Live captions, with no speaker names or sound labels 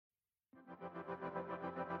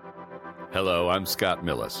Hello, I'm Scott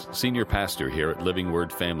Millis, Senior Pastor here at Living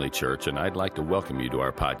Word Family Church, and I'd like to welcome you to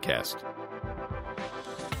our podcast.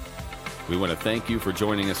 We want to thank you for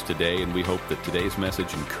joining us today, and we hope that today's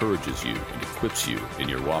message encourages you and equips you in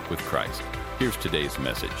your walk with Christ. Here's today's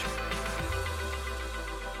message.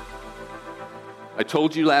 I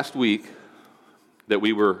told you last week that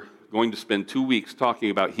we were going to spend 2 weeks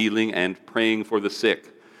talking about healing and praying for the sick.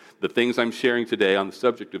 The things I'm sharing today on the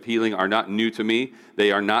subject of healing are not new to me.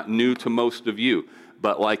 They are not new to most of you.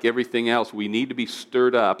 But like everything else, we need to be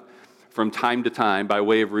stirred up from time to time by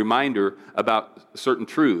way of reminder about certain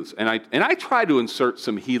truths. And I try to insert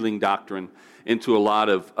some healing doctrine into a lot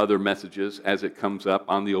of other messages as it comes up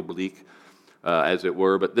on the oblique, as it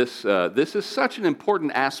were. But this is such an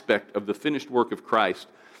important aspect of the finished work of Christ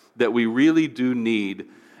that we really do need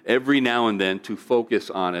every now and then to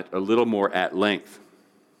focus on it a little more at length.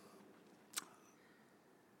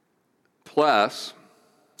 Plus,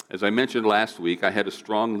 as I mentioned last week, I had a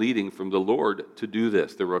strong leading from the Lord to do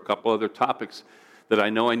this. There were a couple other topics that I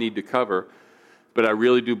know I need to cover, but I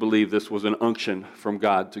really do believe this was an unction from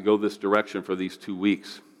God to go this direction for these 2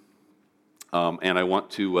 weeks. And I want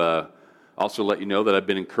to also let you know that I've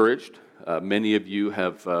been encouraged. Many of you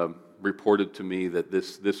have reported to me that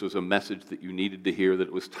this was a message that you needed to hear, that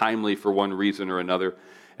it was timely for one reason or another,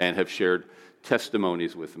 and have shared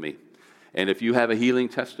testimonies with me. And if you have a healing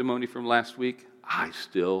testimony from last week, I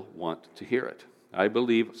still want to hear it. I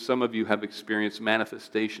believe some of you have experienced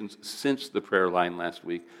manifestations since the prayer line last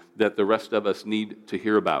week that the rest of us need to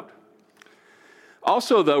hear about.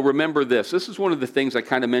 Also, though, remember this. This is one of the things I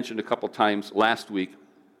kind of mentioned a couple times last week.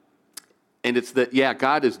 And it's that,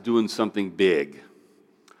 God is doing something big.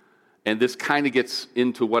 And this kind of gets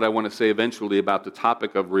into what I want to say eventually about the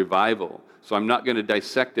topic of revival. So I'm not going to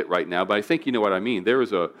dissect it right now, but I think you know what I mean. There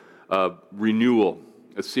is a renewal,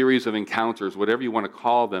 a series of encounters, whatever you want to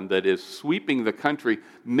call them, that is sweeping the country,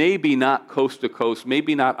 maybe not coast to coast,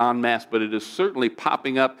 maybe not en masse, but it is certainly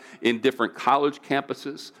popping up in different college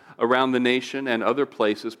campuses around the nation and other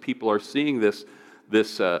places. People are seeing this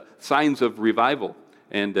signs of revival,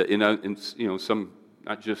 and in some,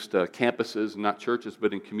 not just campuses, not churches,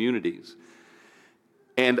 but in communities.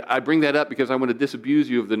 And I bring that up because I want to disabuse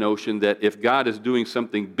you of the notion that if God is doing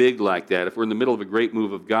something big like that, if we're in the middle of a great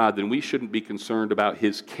move of God, then we shouldn't be concerned about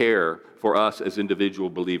His care for us as individual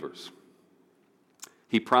believers.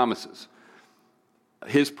 He promises.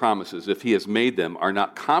 His promises, if He has made them, are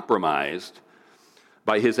not compromised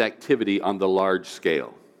by His activity on the large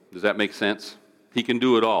scale. Does that make sense? He can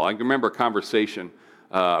do it all. I can remember a conversation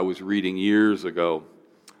I was reading years ago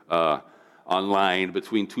online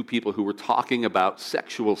between two people who were talking about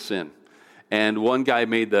sexual sin. And one guy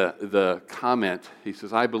made the comment, he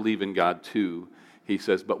says, I believe in God too. He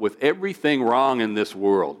says, but with everything wrong in this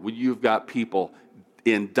world, when you've got people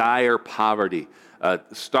in dire poverty,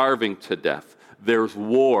 starving to death, there's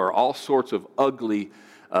war, all sorts of ugly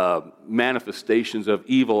manifestations of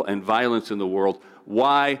evil and violence in the world,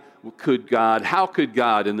 how could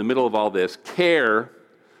God, in the middle of all this, care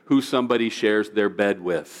who somebody shares their bed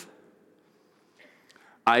with?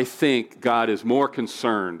 I think God is more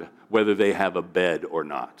concerned whether they have a bed or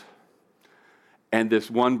not. And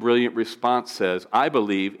this one brilliant response says, I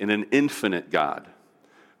believe in an infinite God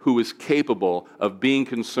who is capable of being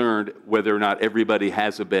concerned whether or not everybody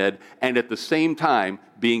has a bed, and at the same time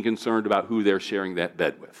being concerned about who they're sharing that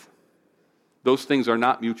bed with. Those things are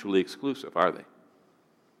not mutually exclusive, are they?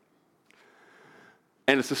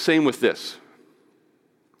 And it's the same with this.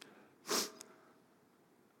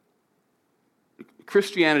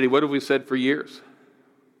 Christianity, what have we said for years?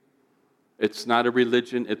 It's not a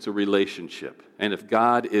religion, it's a relationship. And if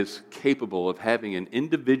God is capable of having an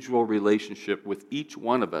individual relationship with each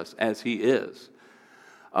one of us as He is,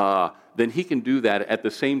 then He can do that at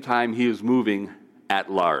the same time He is moving at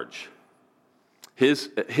large.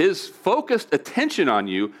 His focused attention on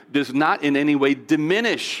you does not in any way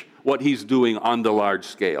diminish what He's doing on the large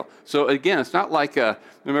scale. So again, it's not like I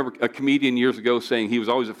remember a comedian years ago saying he was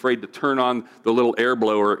always afraid to turn on the little air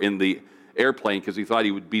blower in the airplane because he thought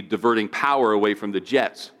he would be diverting power away from the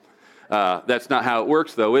jets. That's not how it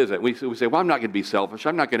works, though, is it? We say, well, I'm not going to be selfish.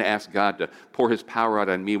 I'm not going to ask God to pour His power out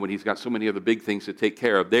on me when He's got so many other big things to take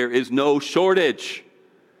care of. There is no shortage.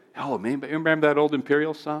 Oh, man, remember that old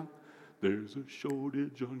Imperial song? There's a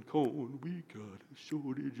shortage on corn, we got a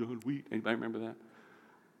shortage on wheat. Anybody remember that?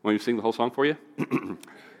 Want me to sing the whole song for you?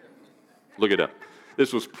 Look it up.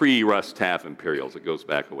 This was pre-Russ Taff Imperials. It goes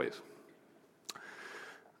back a ways.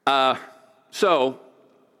 So,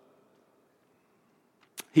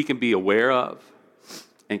 He can be aware of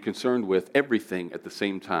and concerned with everything at the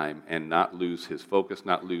same time and not lose His focus,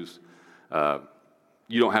 not lose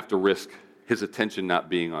you don't have to risk his attention not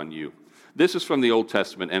being on you. This is from the Old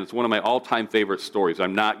Testament, and it's one of my all-time favorite stories.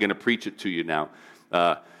 I'm not going to preach it to you now,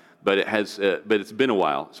 but it's been a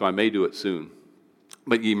while, so I may do it soon.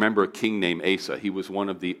 But you remember a king named Asa. He was one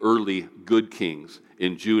of the early good kings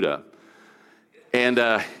in Judah, and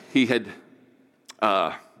he had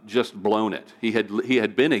just blown it. He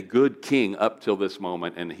had been a good king up till this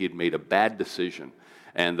moment, and he had made a bad decision.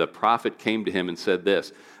 And the prophet came to him and said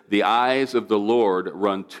this: "The eyes of the Lord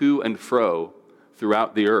run to and fro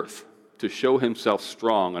throughout the earth, to show himself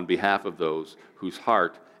strong on behalf of those whose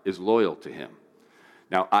heart is loyal to him."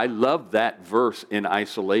 Now, I love that verse in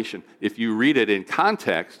isolation. If you read it in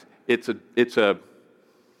context, it's a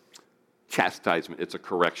chastisement, it's a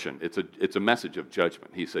correction, it's a message of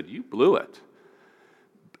judgment. He said, "You blew it."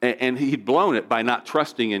 And he'd blown it by not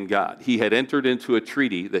trusting in God. He had entered into a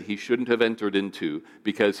treaty that he shouldn't have entered into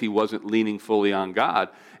because he wasn't leaning fully on God.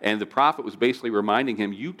 And the prophet was basically reminding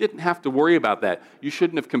him, you didn't have to worry about that. You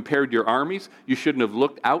shouldn't have compared your armies. You shouldn't have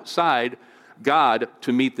looked outside God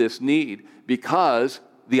to meet this need, because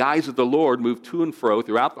the eyes of the Lord move to and fro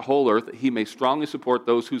throughout the whole earth, that he may strongly support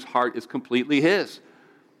those whose heart is completely his.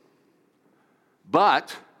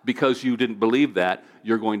 But because you didn't believe that,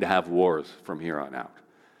 you're going to have wars from here on out.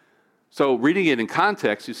 So reading it in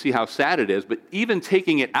context, you see how sad it is, but even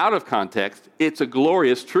taking it out of context, it's a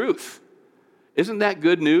glorious truth. Isn't that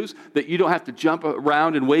good news? That you don't have to jump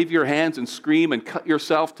around and wave your hands and scream and cut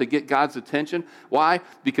yourself to get God's attention. Why?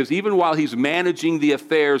 Because even while he's managing the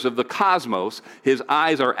affairs of the cosmos, his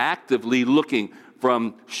eyes are actively looking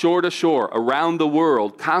from shore to shore around the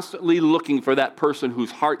world, constantly looking for that person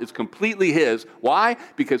whose heart is completely his. Why?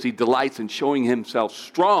 Because he delights in showing himself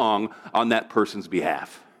strong on that person's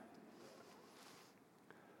behalf.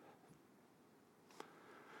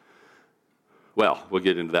 Well, we'll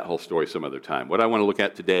get into that whole story some other time. What I want to look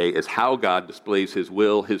at today is how God displays his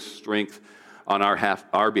will, his strength on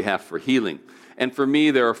our behalf for healing. And for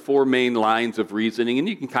me, there are four main lines of reasoning, and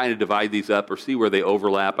you can kind of divide these up or see where they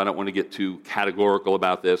overlap. I don't want to get too categorical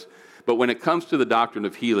about this. But when it comes to the doctrine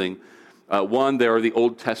of healing, one, there are the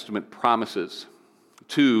Old Testament promises.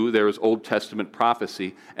 Two, there is Old Testament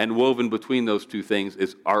prophecy. And woven between those two things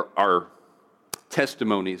is our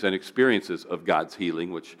testimonies and experiences of God's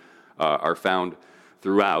healing, which are found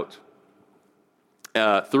throughout.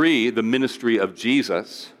 Three, the ministry of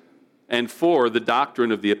Jesus. And four, the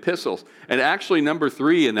doctrine of the epistles. And actually, number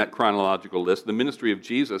three in that chronological list, the ministry of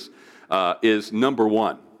Jesus, is number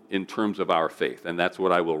one in terms of our faith. And that's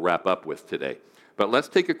what I will wrap up with today. But let's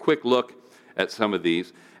take a quick look at some of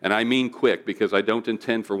these. And I mean quick, because I don't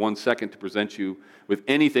intend for 1 second to present you with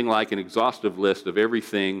anything like an exhaustive list of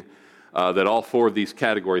everything that all four of these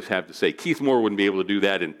categories have to say. Keith Moore wouldn't be able to do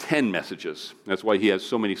that in 10 messages. That's why he has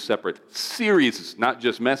so many separate series, not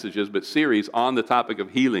just messages, but series on the topic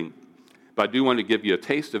of healing. But I do want to give you a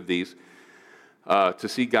taste of these to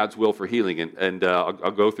see God's will for healing. And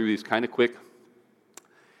I'll go through these kind of quick.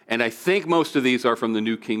 And I think most of these are from the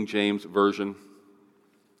New King James Version.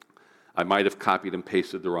 I might have copied and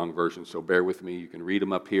pasted the wrong version, so bear with me. You can read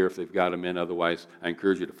them up here if they've got them in. Otherwise, I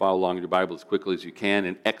encourage you to follow along in your Bible as quickly as you can.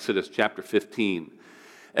 In Exodus chapter 15,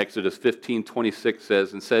 Exodus 15:26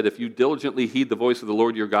 says, "And said, if you diligently heed the voice of the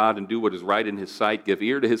Lord your God and do what is right in his sight, give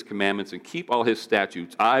ear to his commandments and keep all his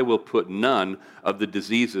statutes, I will put none of the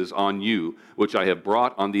diseases on you, which I have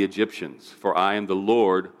brought on the Egyptians, for I am the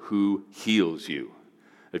Lord who heals you."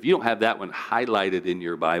 If you don't have that one highlighted in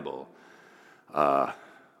your Bible,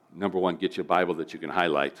 number one, get you a Bible that you can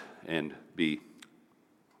highlight, and B,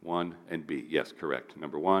 1 and B. Yes, correct.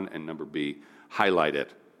 Number 1 and number B, highlight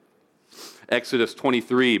it. Exodus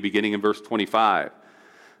 23, beginning in verse 25.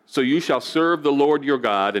 "So you shall serve the Lord your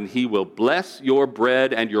God, and he will bless your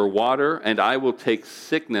bread and your water, and I will take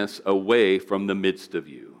sickness away from the midst of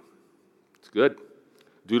you." It's good.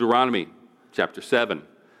 Deuteronomy chapter 7.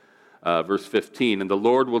 Verse 15, "And the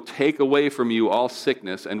Lord will take away from you all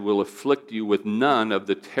sickness and will afflict you with none of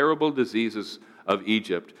the terrible diseases of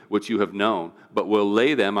Egypt, which you have known, but will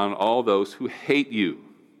lay them on all those who hate you."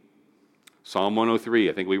 Psalm 103,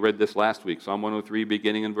 I think we read this last week. Psalm 103,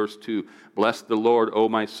 beginning in verse 2. "Bless the Lord, O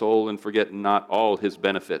my soul, and forget not all his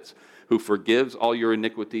benefits, who forgives all your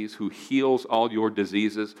iniquities, who heals all your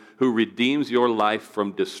diseases, who redeems your life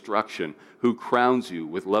from destruction, who crowns you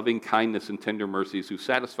with loving kindness and tender mercies, who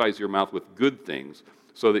satisfies your mouth with good things,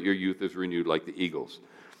 so that your youth is renewed like the eagles."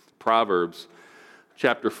 Proverbs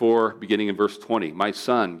chapter 4, beginning in verse 20. "My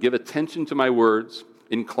son, give attention to my words.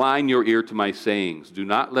 Incline your ear to my sayings. Do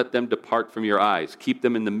not let them depart from your eyes. Keep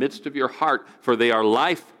them in the midst of your heart, for they are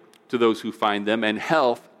life to those who find them, and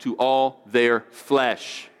health to all their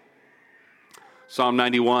flesh." Psalm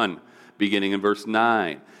 91, beginning in verse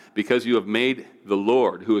 9. Because you have made the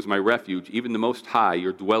Lord, who is my refuge, even the Most High,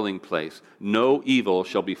 your dwelling place, no evil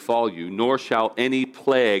shall befall you, nor shall any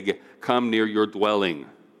plague come near your dwelling.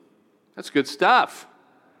 That's good stuff.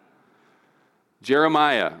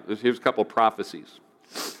 Jeremiah, here's a couple of prophecies.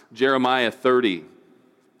 Jeremiah 30,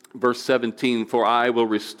 verse 17, for I will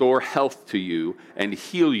restore health to you and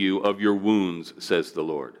heal you of your wounds, says the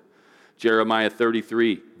Lord. Jeremiah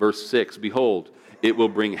 33, verse 6, behold, it will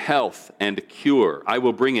bring health and cure. I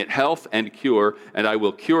will bring it health and cure, and I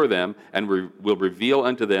will cure them and will reveal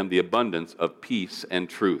unto them the abundance of peace and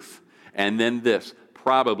truth. And then this,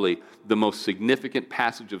 probably the most significant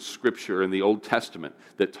passage of Scripture in the Old Testament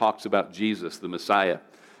that talks about Jesus, the Messiah.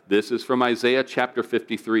 This is from Isaiah chapter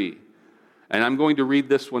 53. And I'm going to read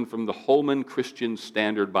this one from the Holman Christian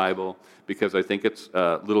Standard Bible because I think it's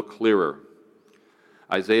a little clearer.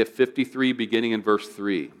 Isaiah 53, beginning in verse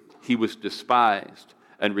 3. He was despised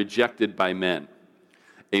and rejected by men,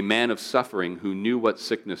 a man of suffering who knew what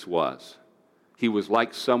sickness was. He was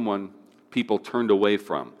like someone people turned away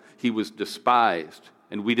from. He was despised,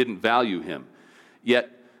 and we didn't value him.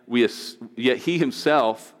 Yet he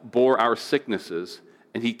himself bore our sicknesses,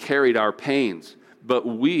 and he carried our pains. But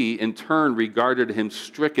we, in turn, regarded him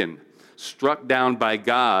stricken, struck down by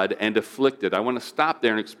God, and afflicted. I want to stop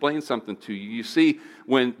there and explain something to you. You see,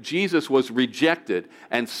 when Jesus was rejected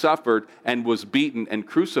and suffered and was beaten and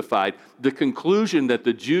crucified, the conclusion that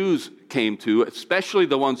the Jews came to, especially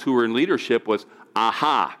the ones who were in leadership, was,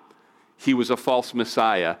 aha, he was a false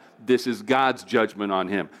Messiah. This is God's judgment on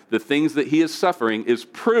him. The things that he is suffering is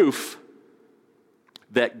proof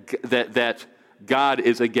that God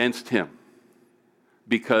is against him.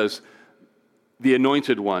 Because the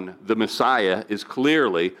anointed one, the Messiah, is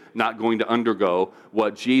clearly not going to undergo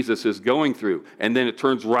what Jesus is going through. And then it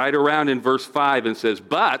turns right around in verse 5 and says,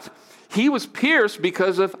 but he was pierced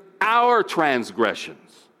because of our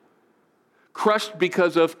transgressions, crushed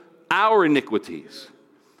because of our iniquities.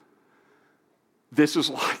 This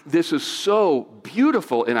is so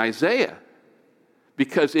beautiful in Isaiah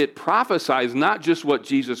because it prophesies not just what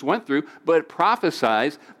Jesus went through, but it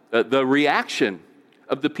prophesies the reaction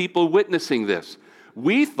of the people witnessing this.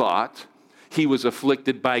 We thought he was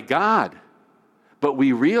afflicted by God, but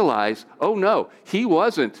we realize, oh no, he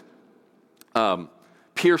wasn't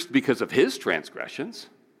pierced because of his transgressions.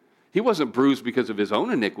 He wasn't bruised because of his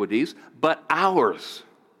own iniquities, but ours.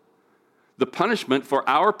 The punishment for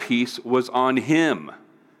our peace was on him,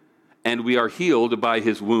 and we are healed by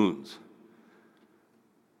his wounds.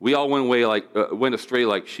 We all went astray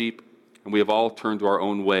like sheep, and we have all turned to our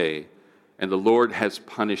own way. And the Lord has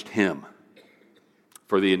punished him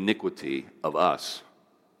for the iniquity of us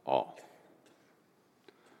all.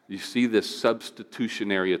 You see this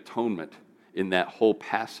substitutionary atonement in that whole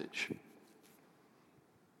passage.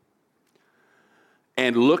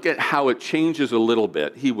 And look at how it changes a little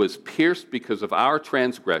bit. He was pierced because of our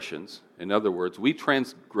transgressions. In other words, we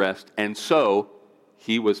transgressed, and so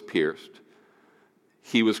he was pierced.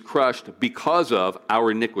 He was crushed because of our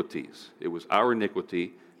iniquities. It was our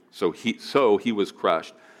iniquity. So he was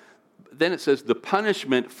crushed. Then it says the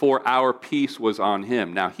punishment for our peace was on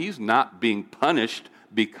him. Now, he's not being punished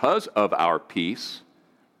because of our peace,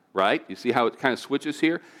 right? You see how it kind of switches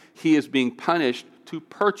here? He is being punished to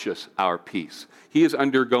purchase our peace. He is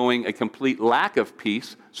undergoing a complete lack of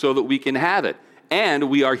peace so that we can have it. And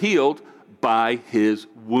we are healed by his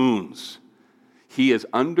wounds. He is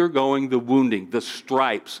undergoing the wounding, the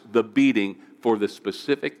stripes, the beating for the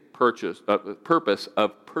specific purpose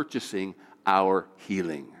of purchasing our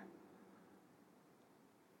healing.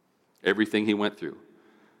 Everything he went through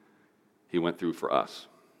for us.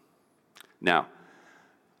 Now,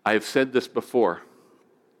 I have said this before,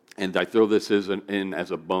 and I throw this in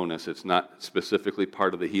as a bonus. It's not specifically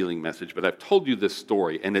part of the healing message, but I've told you this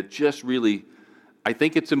story, and it just really, I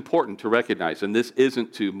think it's important to recognize, and this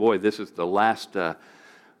isn't this is the last...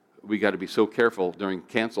 we got to be so careful during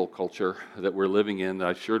cancel culture that we're living in.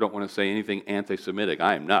 I sure don't want to say anything anti-Semitic.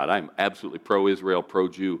 I am not. I'm absolutely pro-Israel,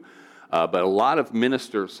 pro-Jew. But a lot of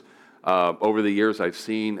ministers over the years I've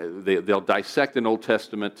seen, they'll dissect an Old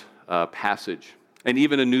Testament passage and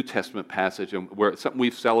even a New Testament passage, and where something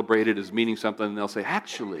we've celebrated is meaning something, and they'll say,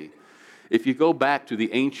 actually, if you go back to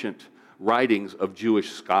the ancient writings of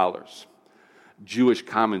Jewish scholars, Jewish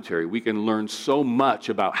commentary, we can learn so much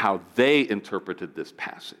about how they interpreted this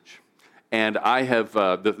passage. And I have,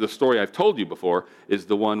 the story I've told you before is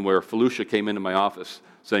the one where Felucia came into my office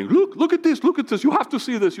saying, look at this, you have to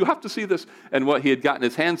see this, you have to see this. And what he had gotten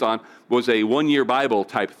his hands on was a one-year Bible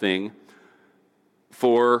type thing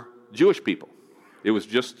for Jewish people. It was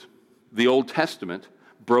just the Old Testament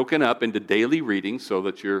broken up into daily readings so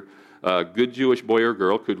that your good Jewish boy or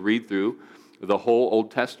girl could read through the whole Old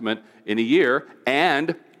Testament in a year,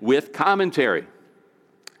 and with commentary.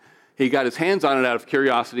 He got his hands on it out of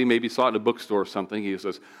curiosity, maybe saw it in a bookstore or something. He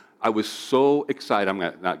says, I was so excited. I'm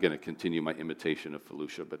not going to continue my imitation of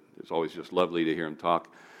Felucia, but it's always just lovely to hear him talk.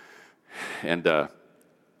 And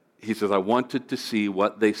he says, I wanted to see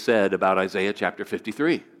what they said about Isaiah chapter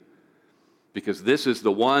 53. Because this is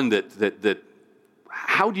the one that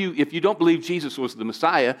how do you, if you don't believe Jesus was the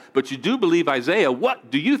Messiah, but you do believe Isaiah, what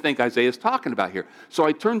do you think Isaiah is talking about here? So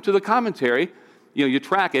I turned to the commentary. You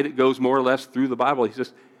track it. It goes more or less through the Bible. He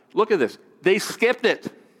says, look at this. They skipped it.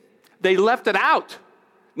 They left it out.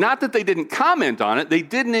 Not that they didn't comment on it. They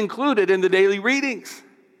didn't include it in the daily readings.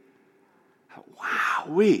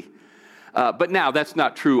 Wow-wee. But now that's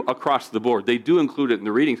not true across the board. They do include it in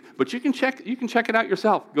the readings, but you can check it out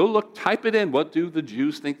yourself. Go look, type it in. What do the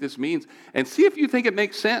Jews think this means? And see if you think it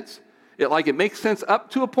makes sense. It makes sense up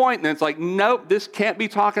to a point, and then it's like, nope, this can't be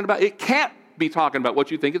talking about. It can't be talking about what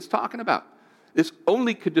you think it's talking about. This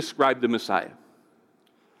only could describe the Messiah.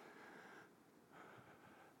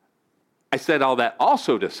 I said all that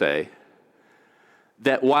also to say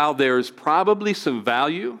that while there's probably some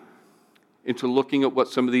value into looking at what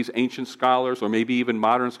some of these ancient scholars or maybe even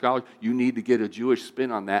modern scholars, you need to get a Jewish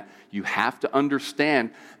spin on that. You have to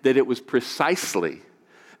understand that it was precisely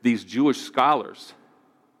these Jewish scholars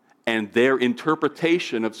and their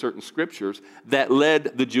interpretation of certain scriptures that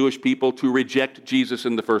led the Jewish people to reject Jesus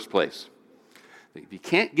in the first place. If you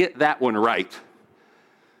can't get that one right,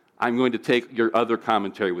 I'm going to take your other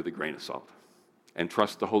commentary with a grain of salt and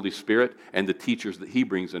trust the Holy Spirit and the teachers that He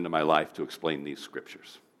brings into my life to explain these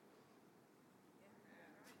scriptures.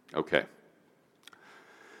 Okay.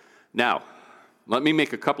 Now, let me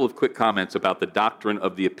make a couple of quick comments about the doctrine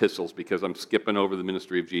of the epistles, because I'm skipping over the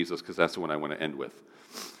ministry of Jesus because that's the one I want to end with.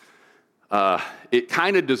 It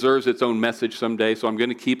kind of deserves its own message someday, so I'm going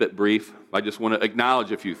to keep it brief. I just want to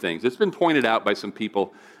acknowledge a few things. It's been pointed out by some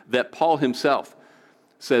people that Paul himself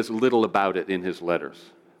says little about it in his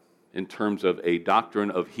letters in terms of a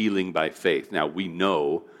doctrine of healing by faith. Now, we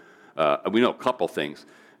know a couple things.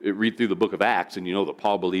 Read through the book of Acts, and you know that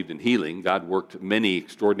Paul believed in healing. God worked many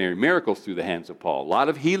extraordinary miracles through the hands of Paul. A lot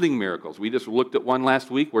of healing miracles. We just looked at one last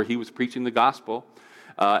week where he was preaching the gospel,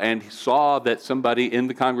 and he saw that somebody in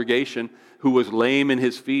the congregation who was lame in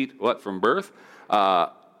his feet, from birth,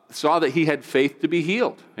 saw that he had faith to be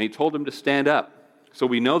healed, and he told him to stand up. So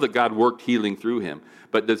we know that God worked healing through him.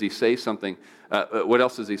 But does he say something? What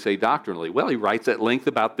else does he say doctrinally? Well, he writes at length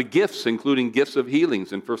about the gifts, including gifts of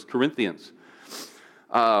healings in 1 Corinthians.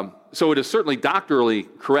 So it is certainly doctrinally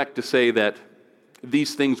correct to say that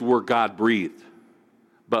these things were God-breathed.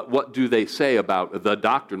 But what do they say about the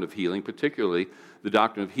doctrine of healing, particularly the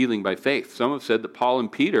doctrine of healing by faith? Some have said that Paul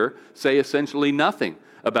and Peter say essentially nothing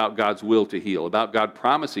about God's will to heal, about God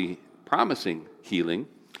promising healing,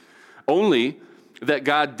 only that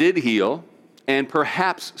God did heal and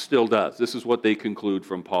perhaps still does. This is what they conclude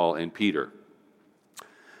from Paul and Peter.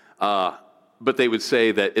 But they would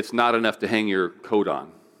say that it's not enough to hang your coat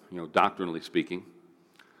on, doctrinally speaking.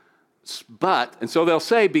 And so they'll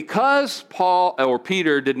say, because Paul or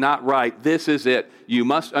Peter did not write, this is it. You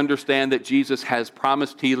must understand that Jesus has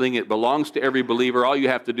promised healing. It belongs to every believer. All you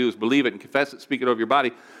have to do is believe it and confess it, speak it over your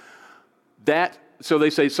body. So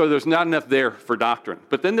they say, so there's not enough there for doctrine.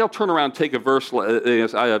 But then they'll turn around and take a verse,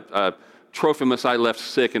 Trophimus I left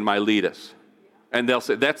sick in Miletus. And they'll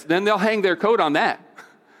say, then they'll hang their coat on that.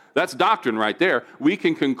 That's doctrine right there. We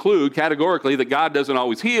can conclude categorically that God doesn't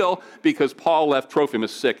always heal because Paul left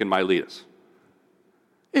Trophimus sick in Miletus.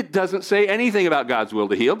 It doesn't say anything about God's will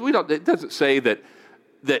to heal. It doesn't say that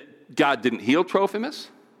God didn't heal Trophimus.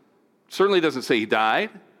 Certainly doesn't say he died,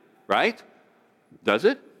 right? Does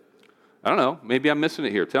it? I don't know. Maybe I'm missing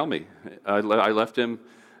it here. Tell me. I left him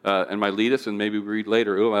in Miletus, and maybe we read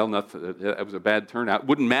later, that was a bad turnout.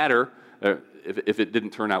 Wouldn't matter if it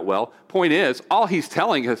didn't turn out well. Point is, all he's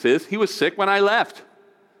telling us is he was sick when I left.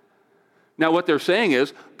 Now, what they're saying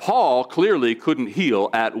is, Paul clearly couldn't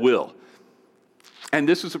heal at will. And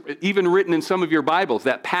this is even written in some of your Bibles.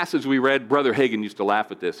 That passage we read, Brother Hagin used to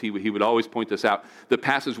laugh at this. He would always point this out. The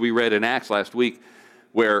passage we read in Acts last week,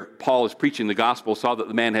 where Paul is preaching the gospel, saw that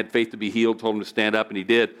the man had faith to be healed, told him to stand up, and he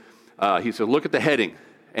did. He said, look at the heading.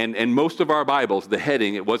 And most of our Bibles, the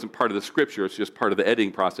heading, it wasn't part of the scripture, it's just part of the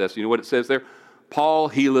editing process. You know what it says there? Paul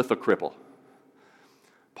healeth a cripple.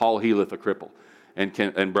 Paul healeth a cripple.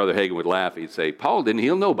 And Brother Hagin would laugh. He'd say, Paul didn't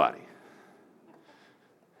heal nobody.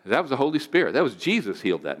 That was the Holy Spirit. That was Jesus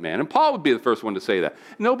healed that man. And Paul would be the first one to say that.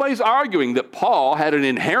 Nobody's arguing that Paul had an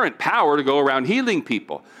inherent power to go around healing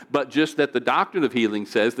people, but just that the doctrine of healing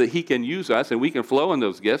says that he can use us and we can flow in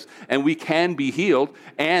those gifts and we can be healed,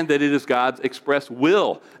 and that it is God's express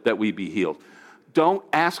will that we be healed. Don't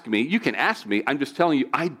ask me. You can ask me. I'm just telling you,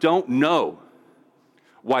 I don't know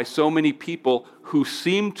why so many people who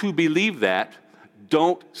seem to believe that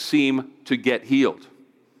don't seem to get healed.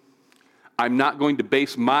 I'm not going to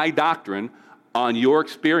base my doctrine on your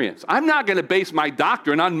experience. I'm not going to base my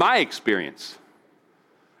doctrine on my experience.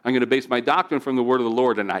 I'm going to base my doctrine from the word of the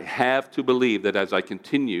Lord, and I have to believe that as I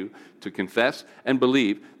continue to confess and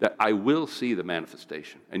believe that I will see the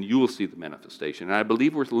manifestation, and you will see the manifestation. And I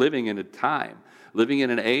believe we're living in a time, living in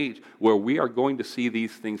an age where we are going to see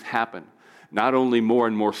these things happen, not only more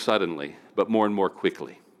and more suddenly, but more and more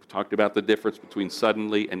quickly. Talked about the difference between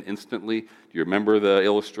suddenly and instantly. Do you remember the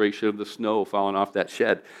illustration of the snow falling off that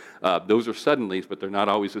shed? Those are suddenlies, but they're not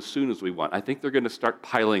always as soon as we want. I think they're going to start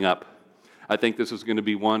piling up. I think this is going to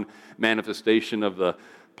be one manifestation of the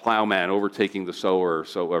plowman overtaking the sower,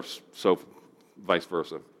 so vice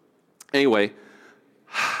versa. Anyway,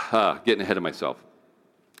 getting ahead of myself.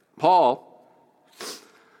 Paul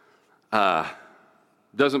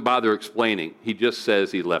doesn't bother explaining. He just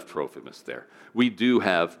says he left Trophimus there. We do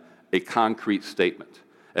have a concrete statement,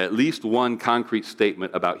 at least one concrete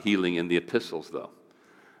statement about healing in the epistles, though,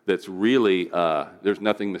 that's really, there's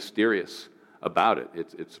nothing mysterious about it.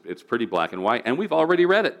 It's pretty black and white, and we've already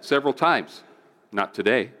read it several times. Not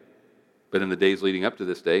today, but in the days leading up to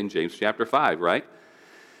this day in James chapter 5, right?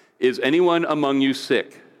 Is anyone among you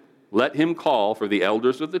sick? Let him call for the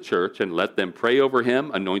elders of the church, and let them pray over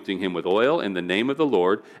him, anointing him with oil in the name of the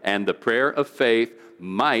Lord, and the prayer of faith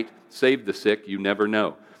might save the sick, you never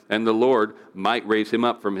know. And the Lord might raise him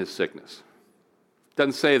up from his sickness.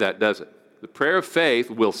 Doesn't say that, does it? The prayer of faith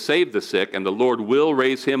will save the sick, and the Lord will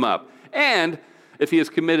raise him up. And if he has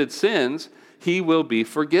committed sins, he will be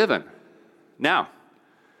forgiven. Now,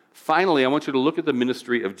 finally, I want you to look at the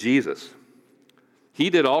ministry of Jesus. He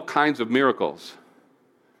did all kinds of miracles,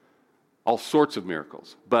 all sorts of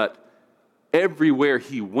miracles, but everywhere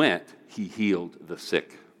he went, he healed the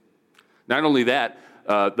sick. Not only that,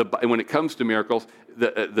 when it comes to miracles,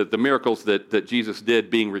 the miracles that Jesus did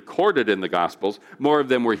being recorded in the Gospels, more of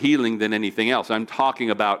them were healing than anything else. I'm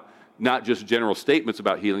talking about not just general statements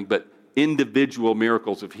about healing, but individual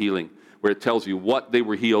miracles of healing, where it tells you what they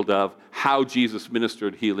were healed of, how Jesus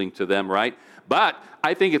ministered healing to them, right? But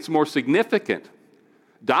I think it's more significant,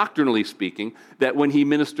 doctrinally speaking, that when he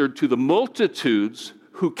ministered to the multitudes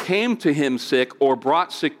who came to him sick or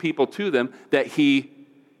brought sick people to them, that he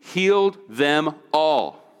healed them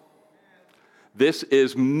all. This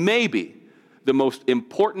is maybe the most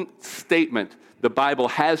important statement the Bible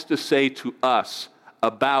has to say to us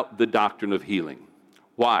about the doctrine of healing.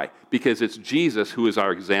 Why? Because it's Jesus who is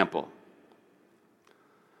our example.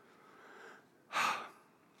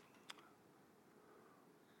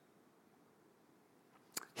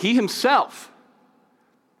 He himself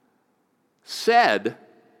said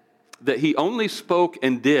that he only spoke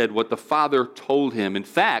and did what the Father told him. In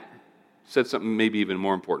fact, said something maybe even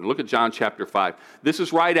more important. Look at John chapter 5. This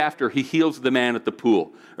is right after he heals the man at the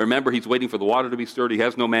pool. Remember, he's waiting for the water to be stirred. He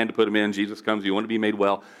has no man to put him in. Jesus comes. You want to be made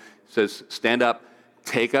well. He says, stand up,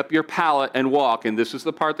 take up your pallet and walk. And this is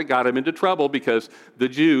the part that got him into trouble, because the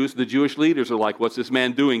Jews, the Jewish leaders, are like, what's this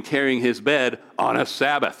man doing carrying his bed on a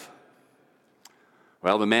Sabbath?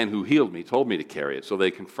 Well, the man who healed me told me to carry it. So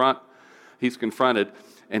he's confronted.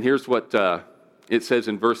 And here's what it says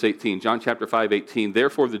in verse 18, John chapter 5, 18.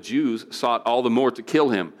 Therefore the Jews sought all the more to kill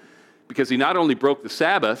him, because he not only broke the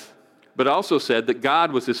Sabbath, but also said that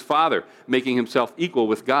God was his Father, making himself equal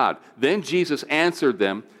with God. Then Jesus answered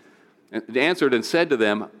and said to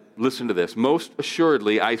them, listen to this, most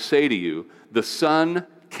assuredly I say to you, the Son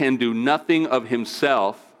can do nothing of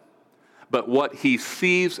himself, but what he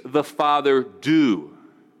sees the Father do.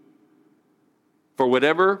 For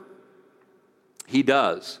whatever he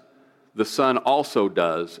does, the Son also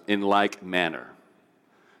does in like manner.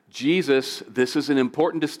 Jesus, this is an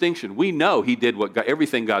important distinction. We know he did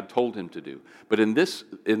everything God told him to do. But in this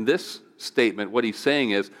statement, what he's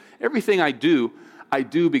saying is, everything I do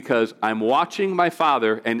because I'm watching my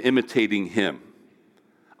Father and imitating him.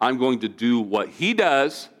 I'm going to do what he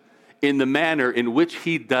does in the manner in which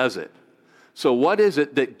he does it. So what is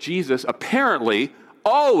it that Jesus apparently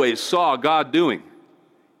always saw God doing?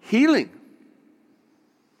 Healing.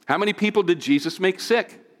 How many people did Jesus make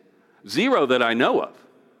sick? 0 that I know of.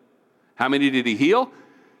 How many did he heal?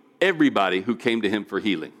 Everybody who came to him for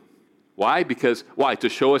healing. Why? Why? To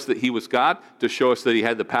show us that he was God? To show us that he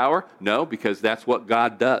had the power? No, because that's what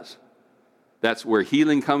God does. That's where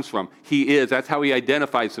healing comes from. He is. That's how he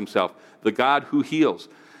identifies himself, the God who heals.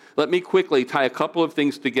 Let me quickly tie a couple of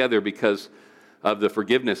things together because of the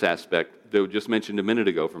forgiveness aspect that we just mentioned a minute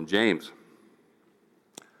ago from James.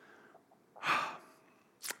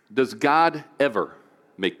 Does God ever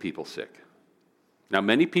make people sick? Now,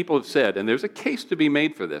 many people have said, and there's a case to be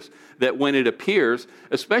made for this, that when it appears,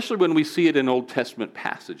 especially when we see it in Old Testament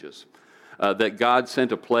passages, that God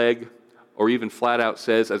sent a plague, or even flat out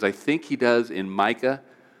says, as I think he does in Micah,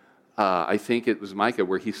 I think it was Micah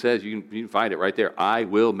where he says, you can find it right there, I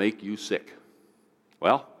will make you sick.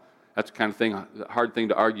 Well, that's the kind of thing, hard thing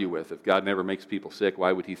to argue with. If God never makes people sick,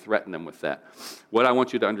 why would he threaten them with that? What I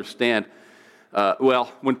want you to understand,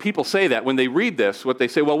 when people say that, when they read this, what they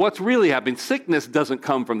say, well, what's really happening? Sickness doesn't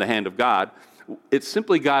come from the hand of God. It's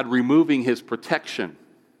simply God removing his protection.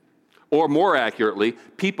 Or more accurately,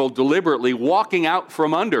 people deliberately walking out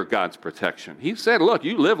from under God's protection. He said, look,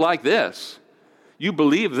 you live like this. You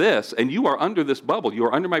believe this, and you are under this bubble. You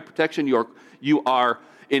are under my protection. You are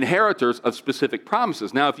inheritors of specific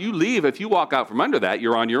promises. Now, if you walk out from under that,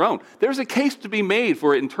 you're on your own. There's a case to be made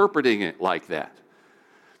for interpreting it like that.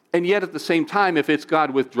 And yet, at the same time, if it's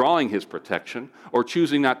God withdrawing his protection or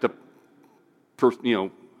choosing not to,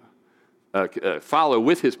 follow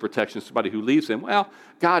with his protection somebody who leaves him, well,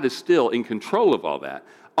 God is still in control of all that.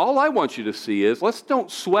 All I want you to see is,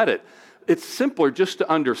 don't sweat it. It's simpler just to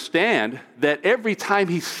understand that every time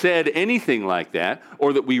he said anything like that,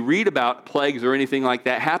 or that we read about plagues or anything like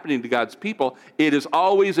that happening to God's people, it is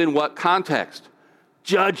always in what context?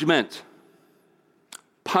 Judgment.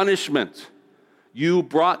 Punishment. You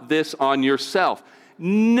brought this on yourself.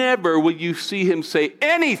 Never will you see him say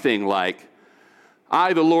anything like,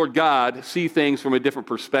 I, the Lord God, see things from a different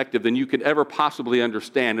perspective than you could ever possibly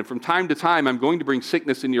understand. And from time to time, I'm going to bring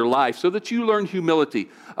sickness in your life so that you learn humility.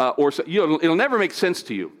 It'll never make sense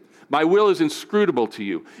to you. My will is inscrutable to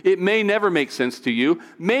you. It may never make sense to you.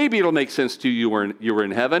 Maybe it'll make sense to you when you were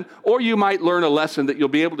in heaven. Or you might learn a lesson that you'll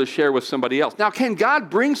be able to share with somebody else. Now, can God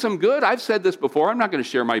bring some good? I've said this before. I'm not going to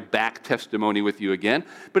share my back testimony with you again.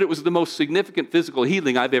 But it was the most significant physical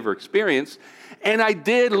healing I've ever experienced. And I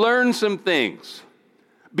did learn some things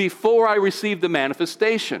before I received the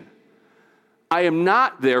manifestation. I am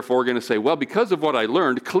not, therefore, going to say, well, because of what I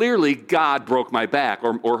learned, clearly God broke my back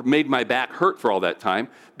or made my back hurt for all that time,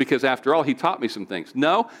 because after all, he taught me some things.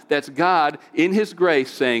 No, that's God in his grace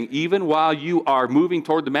saying, even while you are moving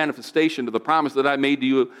toward the manifestation of the promise that I made to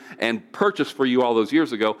you and purchased for you all those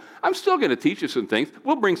years ago, I'm still going to teach you some things.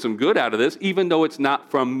 We'll bring some good out of this, even though it's not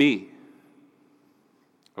from me.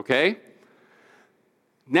 Okay?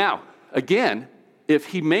 Now, again, if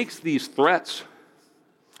he makes these threats,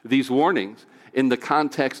 these warnings, in the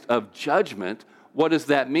context of judgment, what does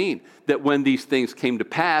that mean? That when these things came to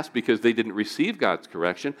pass because they didn't receive God's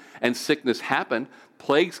correction and sickness happened,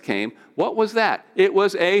 plagues came, what was that? It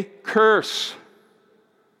was a curse.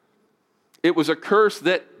 It was a curse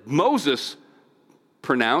that Moses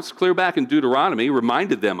pronounced clear back in Deuteronomy,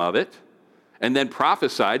 reminded them of it, and then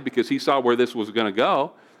prophesied because he saw where this was going to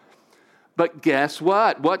go. But guess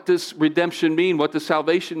what? What does redemption mean? What does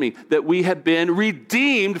salvation mean? That we have been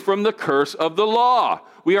redeemed from the curse of the law.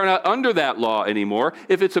 We are not under that law anymore.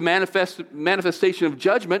 If it's a manifestation of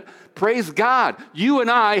judgment, praise God. You and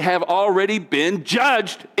I have already been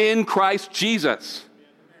judged in Christ Jesus.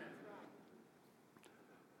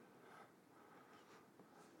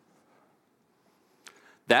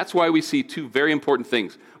 That's why we see two very important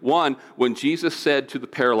things. One, when Jesus said to the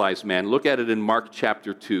paralyzed man, look at it in Mark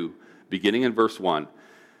chapter 2. Beginning in verse 1.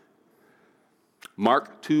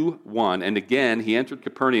 Mark 2:1, and again, he entered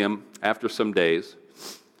Capernaum after some days,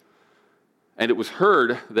 and it was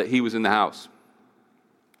heard that he was in the house.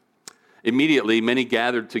 Immediately, many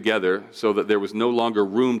gathered together so that there was no longer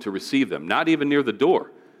room to receive them, not even near the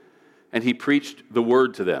door. And he preached the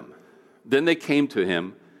word to them. Then they came to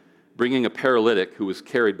him, bringing a paralytic who was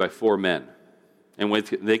carried by 4 men. And when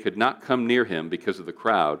they could not come near him because of the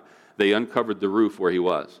crowd, they uncovered the roof where he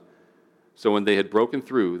was. So when they had broken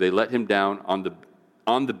through, they let him down on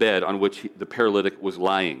the bed on which the paralytic was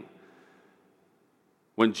lying.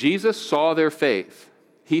 When Jesus saw their faith,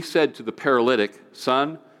 he said to the paralytic,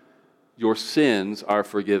 "Son, your sins are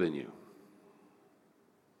forgiven you."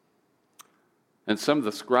 And some of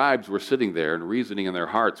the scribes were sitting there and reasoning in their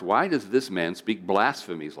hearts, why does this man speak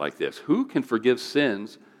blasphemies like this? Who can forgive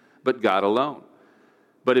sins but God alone?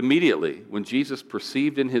 But immediately, when Jesus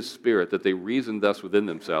perceived in his spirit that they reasoned thus within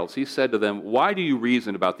themselves, he said to them, "Why do you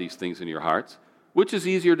reason about these things in your hearts? Which is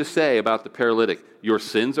easier to say about the paralytic, 'Your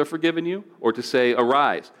sins are forgiven you,' or to say,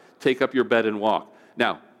 'Arise, take up your bed and walk.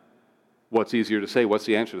 Now, what's easier to say? What's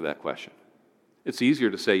the answer to that question? It's easier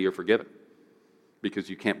to say you're forgiven because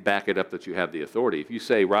you can't back it up that you have the authority. If you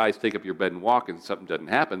say, rise, take up your bed and walk, and something doesn't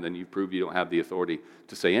happen, then you prove you don't have the authority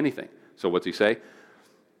to say anything. So what's he say?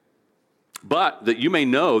 But that you may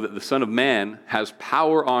know that the Son of Man has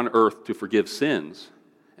power on earth to forgive sins.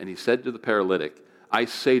 And he said to the paralytic, I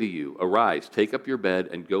say to you, arise, take up your bed,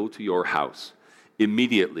 and go to your house.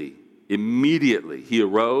 Immediately, he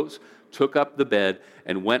arose, took up the bed,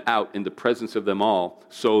 and went out in the presence of them all,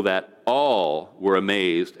 so that all were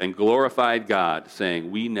amazed and glorified God, saying,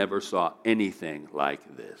 we never saw anything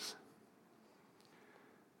like this.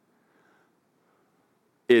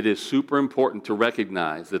 It is super important to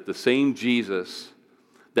recognize that the same Jesus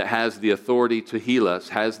that has the authority to heal us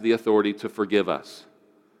has the authority to forgive us.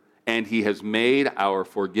 And he has made our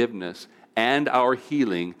forgiveness and our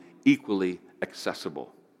healing equally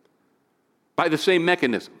accessible by the same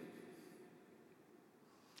mechanism.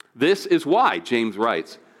 This is why James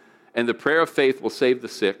writes, and the prayer of faith will save the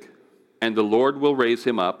sick, and the Lord will raise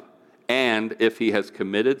him up, and if he has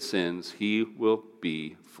committed sins, he will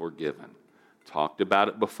be forgiven. Talked about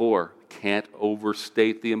it before. Can't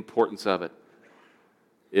overstate the importance of it.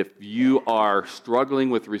 If you are struggling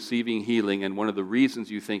with receiving healing, and one of the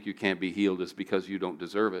reasons you think you can't be healed is because you don't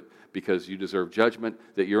deserve it, because you deserve judgment,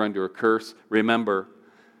 that you're under a curse, remember,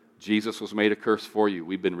 Jesus was made a curse for you.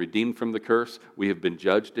 We've been redeemed from the curse. We have been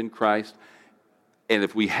judged in Christ. And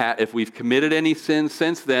if we've committed any sins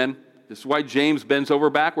since then, this is why James bends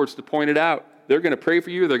over backwards to point it out. They're going to pray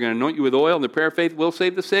for you. They're going to anoint you with oil, and the prayer of faith will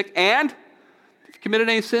save the sick. And if you committed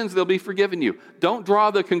any sins, they'll be forgiven you. Don't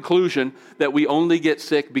draw the conclusion that we only get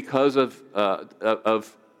sick because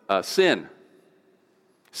of sin.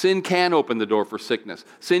 Sin can open the door for sickness.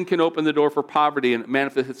 Sin can open the door for poverty and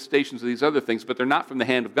manifestations of these other things, but they're not from the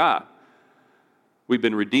hand of God. We've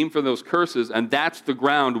been redeemed from those curses, and that's the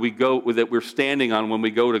ground that we're standing on when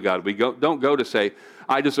we go to God. Don't go to say,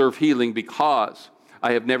 I deserve healing because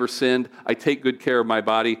I have never sinned. I take good care of my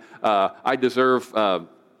body. I deserve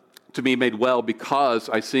to be made well because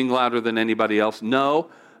I sing louder than anybody else. No,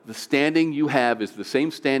 the standing you have is the same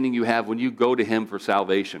standing you have when you go to him for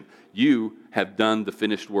salvation. You have done the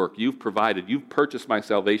finished work. You've provided. You've purchased my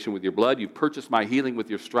salvation with your blood. You've purchased my healing with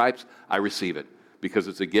your stripes. I receive it because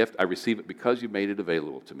it's a gift. I receive it because you made it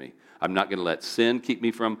available to me. I'm not going to let sin keep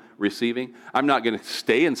me from receiving. I'm not going to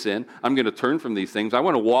stay in sin. I'm going to turn from these things. I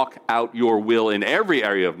want to walk out your will in every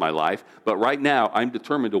area of my life, but right now I'm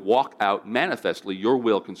determined to walk out manifestly your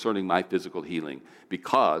will concerning my physical healing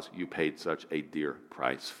because you paid such a dear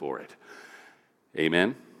price for it.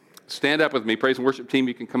 Amen. Stand up with me. Praise and worship team,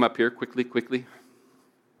 you can come up here quickly.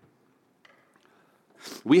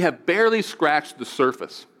 We have barely scratched the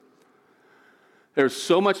surface. There's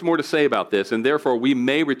so much more to say about this, and therefore we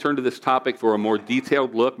may return to this topic for a more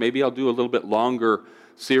detailed look. Maybe I'll do a little bit longer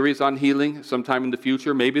series on healing sometime in the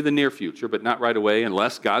future, maybe the near future, but not right away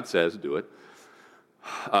unless God says do it.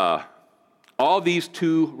 All these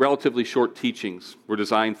two relatively short teachings were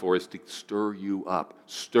designed for is to stir you up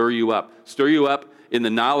in the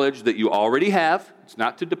knowledge that you already have. It's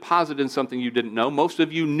not to deposit in something you didn't know. Most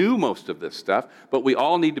of you knew most of this stuff, but we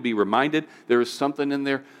all need to be reminded there is something in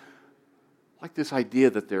there, like this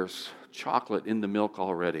idea that there's chocolate in the milk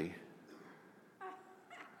already.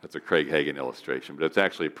 That's a Craig Hagan illustration, but it's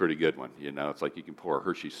actually a pretty good one. You know, it's like you can pour a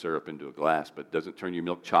Hershey syrup into a glass, but it doesn't turn your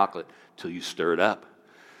milk chocolate until you stir it up.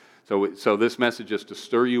 So this message is to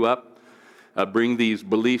stir you up, bring these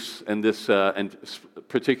beliefs and this, and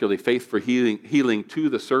particularly faith for healing to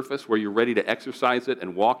the surface where you're ready to exercise it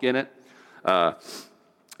and walk in it,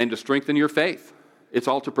 and to strengthen your faith. It's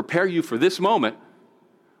all to prepare you for this moment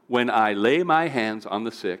when I lay my hands on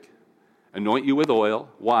the sick, anoint you with oil.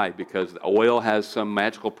 Why? Because the oil has some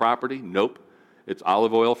magical property? Nope. It's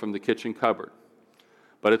olive oil from the kitchen cupboard.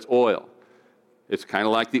 But it's oil. It's kind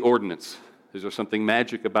of like the ordinance. Is there something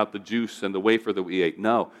magic about the juice and the wafer that we ate?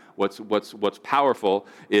 No. What's powerful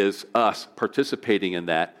is us participating in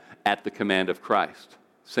that at the command of Christ.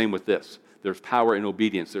 Same with this. There's power in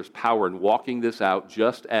obedience. There's power in walking this out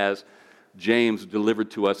just as James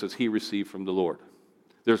delivered to us as he received from the Lord.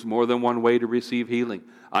 There's more than one way to receive healing.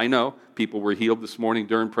 I know people were healed this morning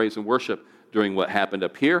during praise and worship, during what happened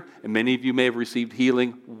up here, and many of you may have received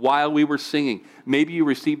healing while we were singing. Maybe you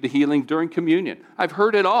received a healing during communion. I've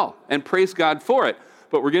heard it all, and praise God for it.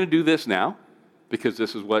 But we're going to do this now, because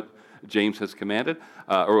this is what James has commanded,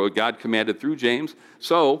 or what God commanded through James.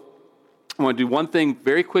 So I want to do one thing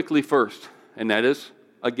very quickly first, and that is,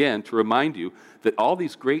 again, to remind you that all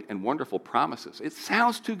these great and wonderful promises, it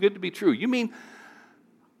sounds too good to be true. You mean,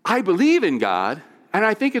 I believe in God, And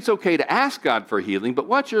I think it's okay to ask God for healing, but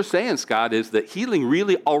what you're saying, Scott, is that healing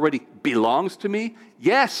really already belongs to me?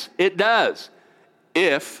 Yes, it does,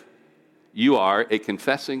 if you are a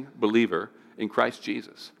confessing believer in Christ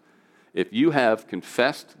Jesus. If you have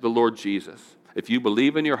confessed the Lord Jesus, if you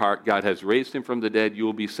believe in your heart God has raised him from the dead, you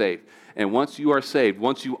will be saved. And once you are saved,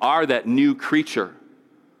 once you are that new creature,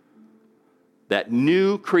 that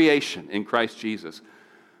new creation in Christ Jesus,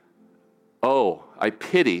 oh, I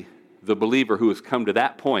pity the believer who has come to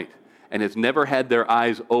that point and has never had their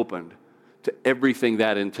eyes opened to everything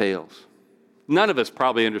that entails. None of us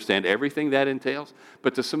probably understand everything that entails,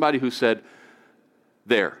 but to somebody who said,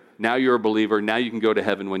 there, now you're a believer, now you can go to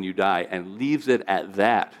heaven when you die, and leaves it at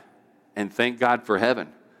that, and thank God for heaven.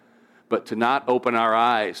 But to not open our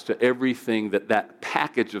eyes to everything that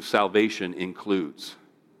package of salvation includes.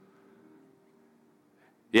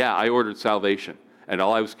 Yeah, I ordered salvation, and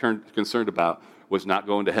all I was concerned about was not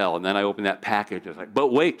going to hell. And then I opened that package. I was like,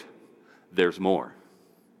 but wait, there's more.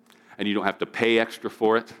 And you don't have to pay extra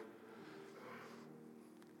for it.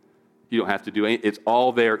 You don't have to do anything. It's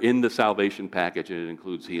all there in the salvation package, and it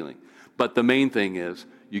includes healing. But the main thing is,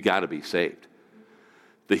 you got to be saved.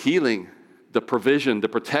 The healing, the provision, the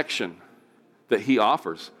protection that he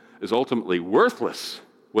offers is ultimately worthless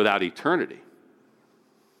without eternity.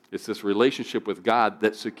 It's this relationship with God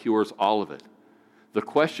that secures all of it. The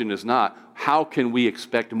question is not, how can we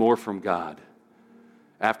expect more from God?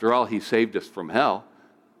 After all, he saved us from hell.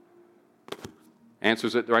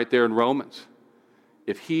 Answers it right there in Romans.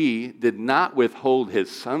 If he did not withhold his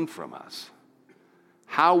Son from us,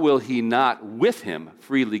 how will he not with him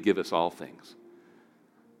freely give us all things?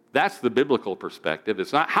 That's the biblical perspective.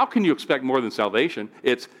 It's not, how can you expect more than salvation?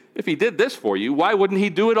 It's, if he did this for you, why wouldn't he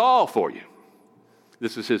do it all for you?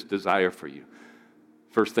 This is his desire for you.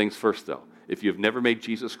 First things first, though. If you've never made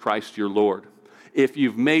Jesus Christ your Lord, if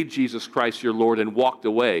you've made Jesus Christ your Lord and walked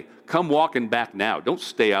away, come walking back now. Don't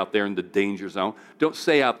stay out there in the danger zone. Don't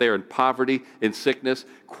stay out there in poverty, in sickness,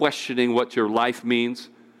 questioning what your life means.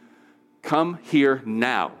 Come here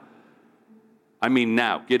now. I mean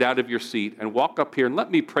now. Get out of your seat and walk up here and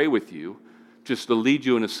let me pray with you, just to lead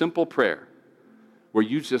you in a simple prayer where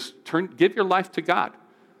you just give your life to God.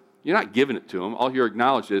 You're not giving it to him. All you're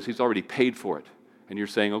acknowledging is he's already paid for it. And you're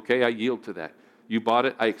saying, okay, I yield to that. You bought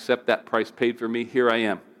it. I accept that price paid for me. Here I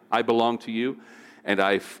am. I belong to you, and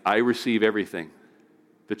I receive everything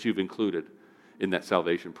that you've included in that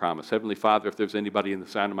salvation promise. Heavenly Father, if there's anybody in the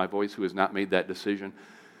sound of my voice who has not made that decision,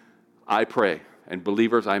 I pray. And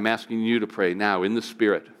believers, I'm asking you to pray now in the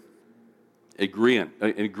Spirit,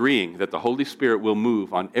 agreeing that the Holy Spirit will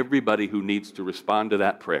move on everybody who needs to respond to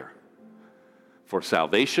that prayer for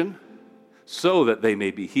salvation, so that they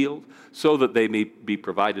may be healed, so that they may be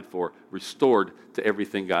provided for, restored to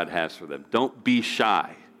everything God has for them. Don't be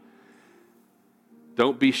shy.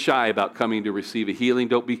 Don't be shy about coming to receive a healing.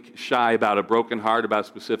 Don't be shy about a broken heart, about a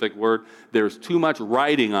specific word. There's too much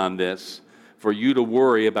writing on this for you to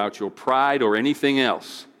worry about your pride or anything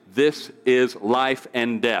else. This is life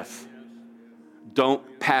and death.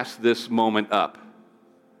 Don't pass this moment up.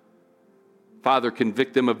 Father,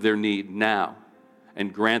 convict them of their need now,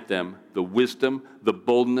 and grant them the wisdom, the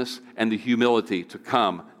boldness, and the humility to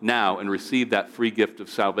come now and receive that free gift of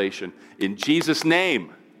salvation. In Jesus'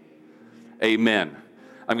 name, amen.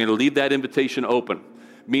 I'm going to leave that invitation open.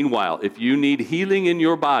 Meanwhile, if you need healing in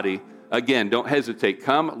your body, again, don't hesitate.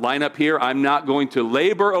 Come, line up here. I'm not going to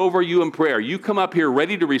labor over you in prayer. You come up here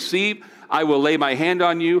ready to receive. I will lay my hand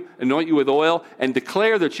on you, anoint you with oil, and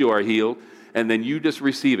declare that you are healed. And then you just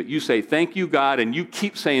receive it. You say, thank you, God, and you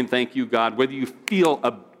keep saying thank you, God, whether you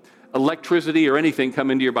feel electricity or anything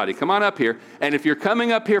come into your body. Come on up here. And if you're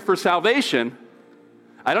coming up here for salvation,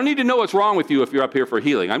 I don't need to know what's wrong with you if you're up here for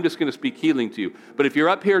healing. I'm just going to speak healing to you. But if you're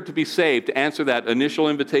up here to be saved, to answer that initial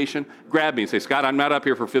invitation, grab me and say, Scott, I'm not up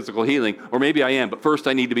here for physical healing, or maybe I am, but first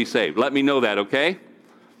I need to be saved. Let me know that, okay?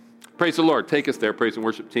 Praise the Lord. Take us there, praise and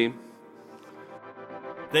worship team.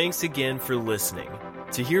 Thanks again for listening.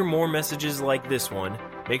 To hear more messages like this one,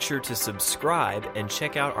 make sure to subscribe and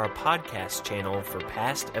check out our podcast channel for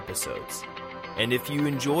past episodes. And if you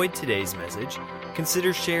enjoyed today's message,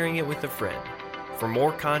 consider sharing it with a friend. For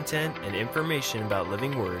more content and information about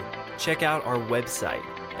Living Word, check out our website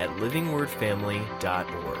at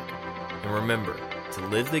livingwordfamily.org. And remember to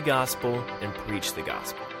live the gospel and preach the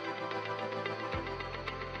gospel.